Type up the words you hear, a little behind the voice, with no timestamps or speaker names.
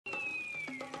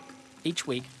Each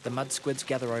week, the mud squids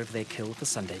gather over their kill for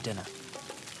Sunday dinner.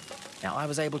 Now, I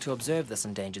was able to observe this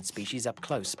endangered species up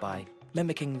close by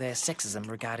mimicking their sexism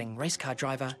regarding race car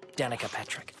driver Danica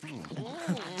Patrick.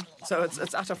 So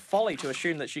it's utter folly to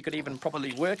assume that she could even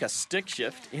properly work a stick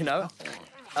shift, you know,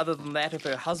 other than that of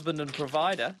her husband and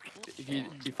provider, if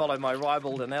you follow my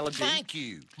ribald analogy. Thank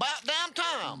you. About damn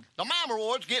time. The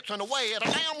Mammaroids gets in the way of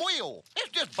the damn wheel. It's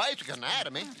just basic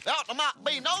anatomy. There ought to not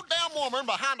be no damn woman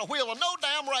behind the wheel of no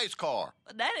damn race car.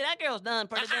 Daddy, that girl's done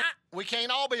pretty good. We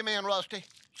can't all be men, Rusty.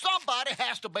 Somebody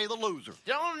has to be the loser.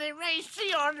 The only race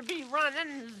she ought to be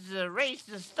running is the race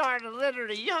to start a litter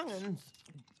of young'uns.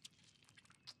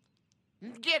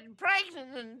 Get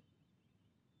pregnant and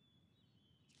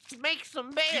make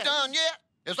some babies. You done yet?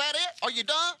 Is that it? Are you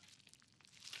done?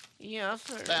 Yes,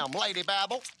 sir. Damn lady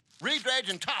babble.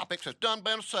 Redredging topics has done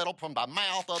been settled from the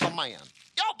mouth of the man.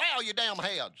 Y'all bow your damn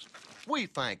heads. We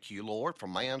thank you, Lord, for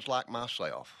mans like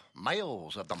myself,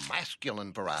 males of the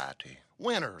masculine variety,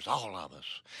 winners, all of us.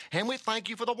 And we thank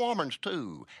you for the womans,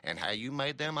 too, and how you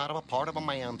made them out of a part of a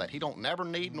man that he don't never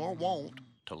need nor want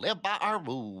to live by our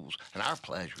rules and our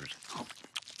pleasures.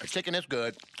 The chicken is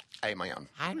good. Amen.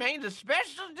 I made a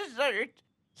special dessert.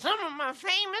 Some of my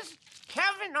famous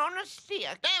Kevin on a stick.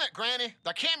 Damn it, Granny.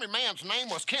 The cameraman's name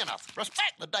was Kenneth.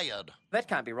 Respect the dead. That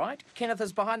can't be right. Kenneth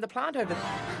is behind the plant over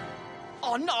there.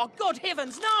 Oh, no, good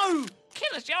heavens, no!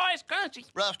 Kill us, your eyes crunchy.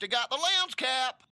 Rusty got the lens cap.